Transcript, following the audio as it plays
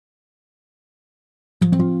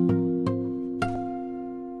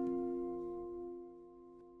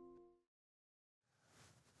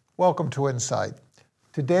Welcome to Insight.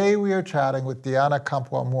 Today we are chatting with Diana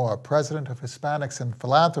Campoamor, President of Hispanics and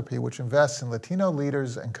Philanthropy, which invests in Latino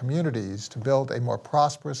leaders and communities to build a more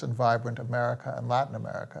prosperous and vibrant America and Latin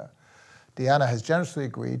America. Diana has generously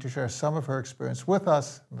agreed to share some of her experience with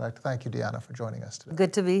us. I'd like to thank you, Diana, for joining us today.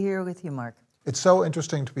 Good to be here with you, Mark. It's so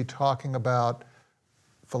interesting to be talking about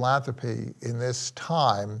philanthropy in this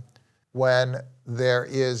time when there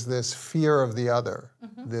is this fear of the other,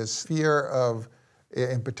 this fear of,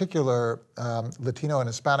 in particular, Latino and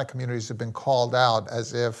Hispanic communities have been called out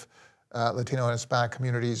as if Latino and Hispanic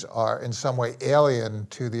communities are in some way alien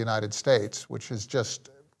to the United States, which is just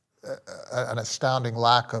an astounding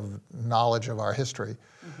lack of knowledge of our history.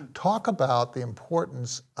 Talk about the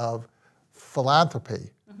importance of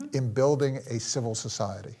philanthropy in building a civil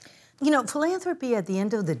society. You know, philanthropy at the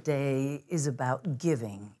end of the day is about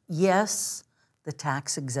giving. Yes, the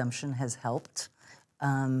tax exemption has helped,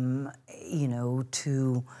 you know,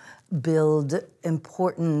 to build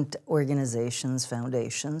important organizations,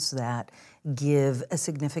 foundations that give a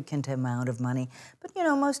significant amount of money. But, you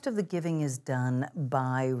know, most of the giving is done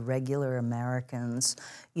by regular Americans,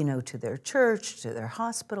 you know, to their church, to their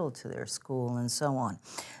hospital, to their school, and so on.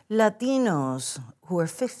 Latinos, who are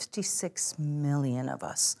 56 million of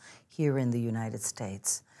us here in the United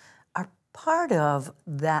States, are part of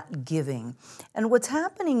that giving. And what's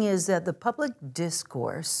happening is that the public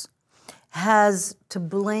discourse has to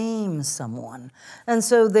blame someone. And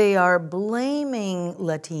so they are blaming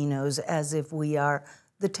Latinos as if we are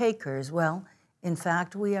the takers. Well, in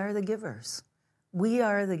fact, we are the givers. We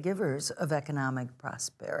are the givers of economic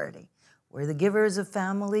prosperity. We're the givers of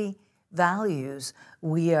family values.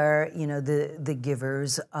 We are, you know, the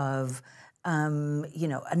givers of, you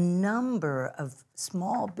know, a number of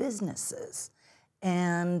small businesses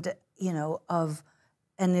and, you know, of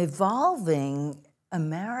an evolving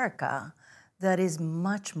America that is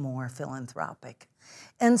much more philanthropic.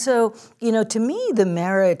 And so, you know, to me, the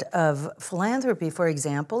merit of philanthropy, for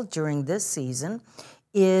example, during this season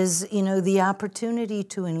is, you know, the opportunity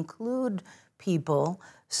to include people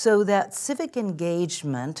so that civic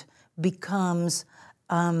engagement becomes,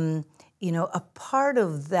 you know, a part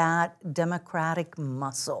of that democratic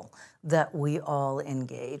muscle that we all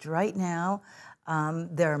engage. Right now,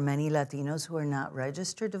 there are many Latinos who are not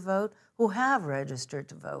registered to vote, who have registered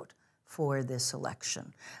to vote for this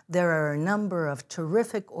election. There are a number of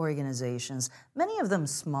terrific organizations, many of them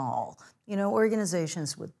small, you know,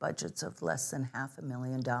 organizations with budgets of less than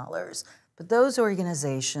 $500,000. But those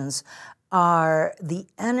organizations are the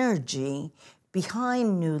energy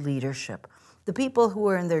behind new leadership. The people who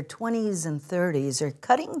are in their 20s and 30s are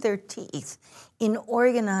cutting their teeth in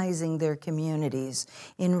organizing their communities,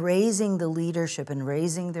 in raising the leadership and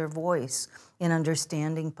raising their voice, in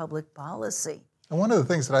understanding public policy. And one of the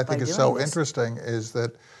things that I think is so interesting is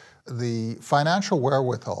that the financial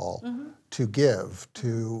wherewithal to give,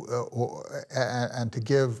 and to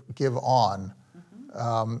give on,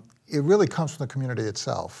 it really comes from the community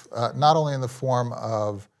itself, not only in the form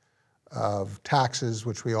of taxes,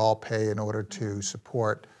 which we all pay in order to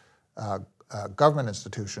support government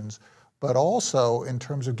institutions, but also in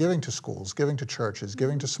terms of giving to schools, giving to churches,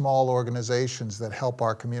 giving to small organizations that help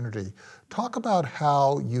our community. Talk about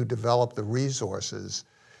how you develop the resources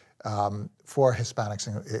for Hispanics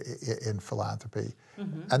in philanthropy.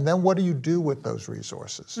 And then what do you do with those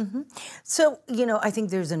resources? So, you know, I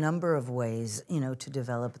think there's a number of ways, you know, to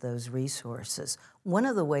develop those resources. One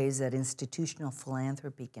of the ways that institutional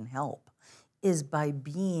philanthropy can help is by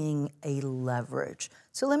being a leverage.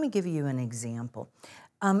 So let me give you an example.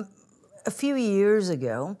 A few years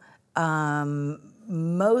ago,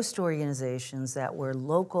 most organizations that were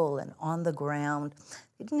local and on the ground,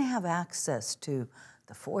 they didn't have access to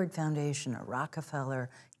the Ford Foundation or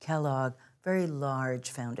Rockefeller, Kellogg, very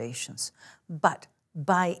large foundations. But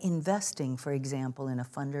by investing, for example, in a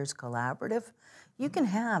funders collaborative, you can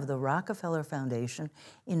have the Rockefeller Foundation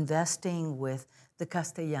investing with the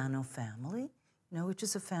Castellano family, you know, which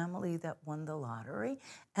is a family that won the lottery,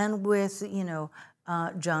 and with, you know,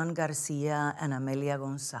 John Garcia and Amelia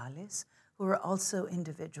Gonzalez, who are also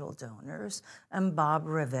individual donors, and Bob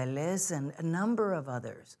Reveles and a number of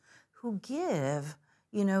others who give,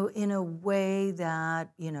 you know, in a way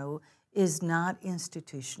that, you know, is not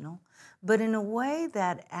institutional, but in a way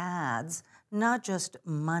that adds not just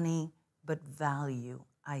money, but value,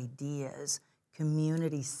 ideas,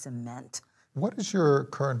 community cement. What is your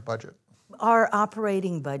current budget? Our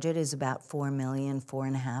operating budget is about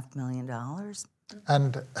 $4.5 million.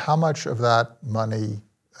 And how much of that money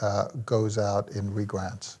goes out in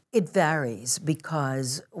regrants? It varies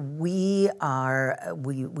because we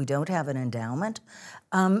don't have an endowment,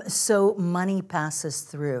 so money passes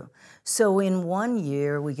through. So in one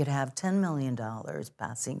year we could have $10 million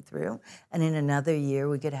passing through, and in another year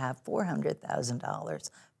we could have $400,000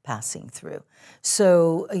 passing through.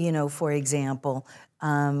 So for example,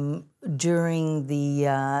 during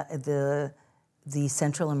the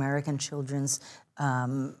Central American children's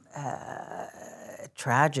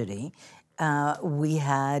tragedy, we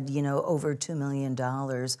had, over $2 million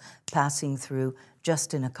passing through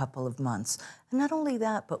just in a couple of months. And not only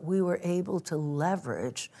that, but we were able to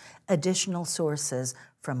leverage additional sources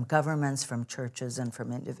from governments, from churches, and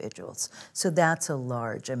from individuals. So that's a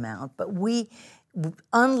large amount. But we,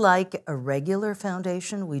 unlike a regular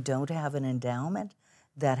foundation, we don't have an endowment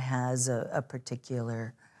that has a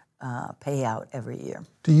particular payout every year.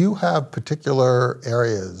 Do you have particular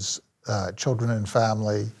areas, children and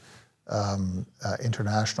family,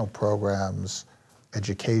 international programs,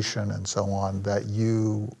 education, and so on, that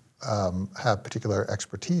you have particular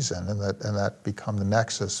expertise in, and that become the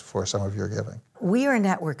nexus for some of your giving? We are a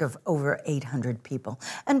network of over 800 people.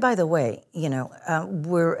 And by the way,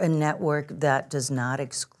 we're a network that does not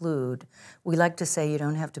exclude. We like to say you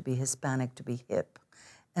don't have to be Hispanic to be hip.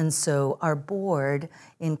 And so our board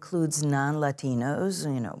includes non-Latinos,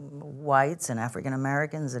 whites and African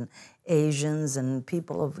Americans and Asians and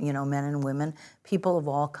people of, men and women, people of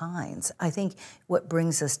all kinds. I think what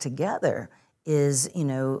brings us together is,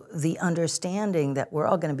 the understanding that we're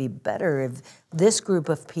all going to be better if this group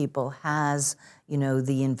of people has,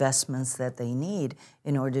 the investments that they need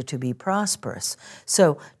in order to be prosperous.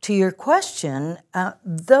 So to your question,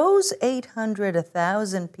 those 800,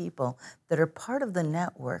 1,000 people that are part of the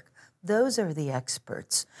network, those are the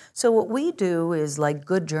experts. So what we do is like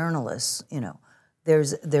good journalists,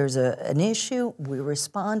 there's an issue, we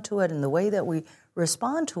respond to it, and the way that we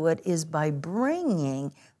respond to it is by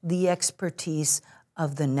bringing the expertise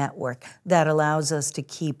of the network that allows us to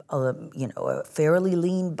keep a fairly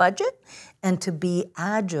lean budget and to be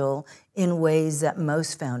agile in ways that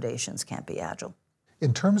most foundations can't be agile.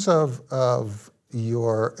 In terms of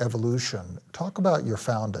your evolution, talk about your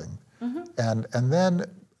founding, and then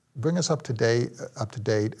bring us up to date,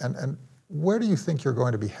 and where do you think you're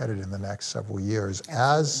going to be headed in the next several years?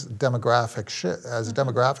 As demographics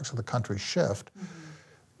of the country shift,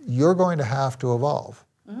 you're going to have to evolve.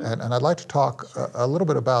 And I'd like to talk a little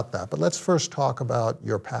bit about that. But let's first talk about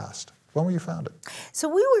your past. When were you founded? So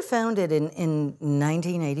we were founded in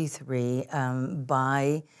 1983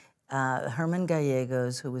 by Herman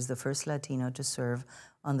Gallegos, who was the first Latino to serve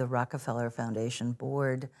on the Rockefeller Foundation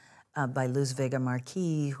board, by Luz Vega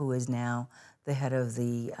Marquis, who is now the head of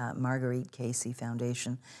the Marguerite Casey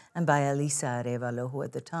Foundation, and by Elisa Arevalo, who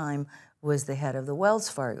at the time was the head of the Wells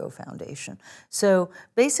Fargo Foundation. So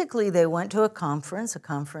basically they went to a conference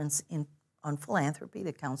on philanthropy,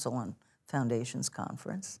 the Council on Foundations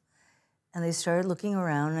Conference, and they started looking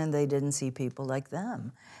around and they didn't see people like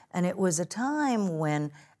them. And it was a time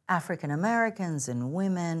when African Americans and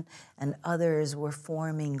women and others were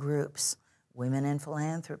forming groups, Women in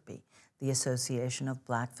Philanthropy, the Association of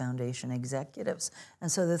Black Foundation Executives.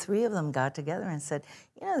 And so the three of them got together and said,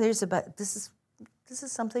 this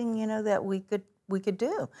is something, that we could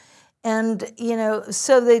do. And,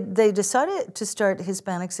 so they decided to start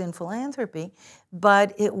Hispanics in Philanthropy,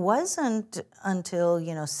 but it wasn't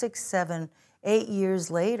until, 6, 7, 8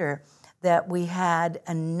 years later that we had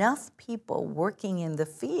enough people working in the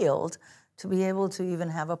field to be able to even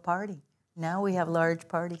have a party. Now we have large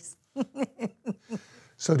parties.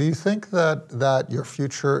 So do you think that your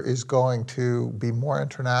future is going to be more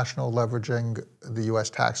international, leveraging the U.S.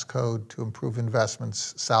 tax code to improve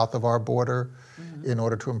investments south of our border in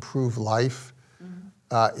order to improve life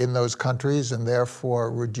in those countries and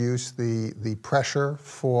therefore reduce the pressure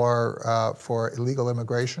for illegal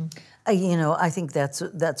immigration? I think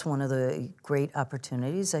that's one of the great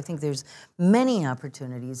opportunities. I think there's many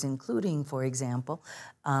opportunities, including, for example,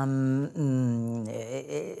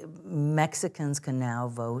 Mexicans can now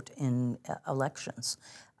vote in elections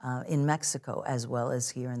in Mexico as well as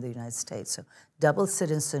here in the United States. So double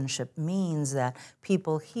citizenship means that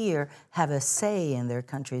people here have a say in their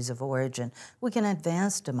countries of origin. We can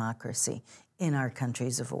advance democracy in our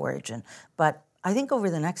countries of origin, but I think over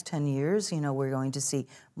the next 10 years, we're going to see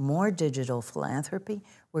more digital philanthropy.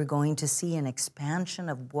 We're going to see an expansion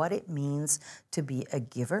of what it means to be a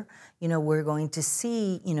giver. We're going to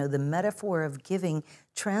see, the metaphor of giving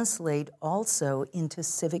translate also into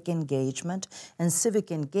civic engagement, and civic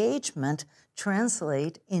engagement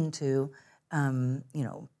translate into,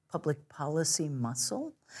 public policy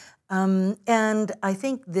muscle. And I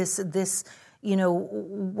think this,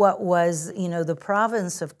 what was, the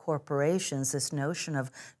province of corporations, this notion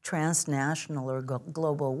of transnational or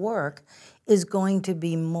global work, is going to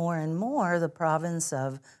be more and more the province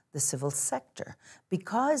of the civil sector.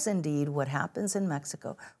 Because indeed what happens in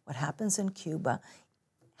Mexico, what happens in Cuba,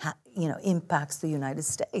 impacts the United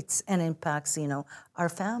States and impacts, our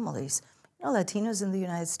families. Latinos in the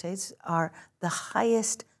United States are the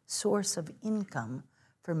highest source of income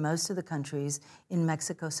for most of the countries in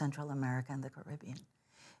Mexico, Central America, and the Caribbean.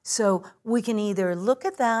 So we can either look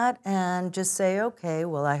at that and just say, okay,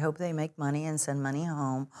 well, I hope they make money and send money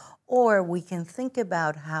home, or we can think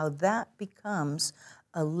about how that becomes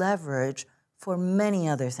a leverage for many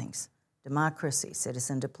other things: democracy,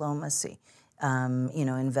 citizen diplomacy,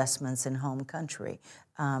 investments in home country,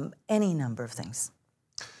 any number of things.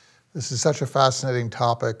 This is such a fascinating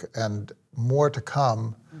topic, and more to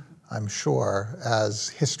come, I'm sure, as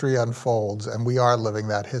history unfolds, and we are living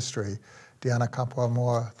that history. Diana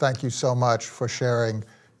Campoamor, thank you so much for sharing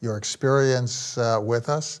your experience with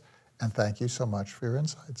us, and thank you so much for your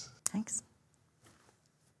insights. Thanks.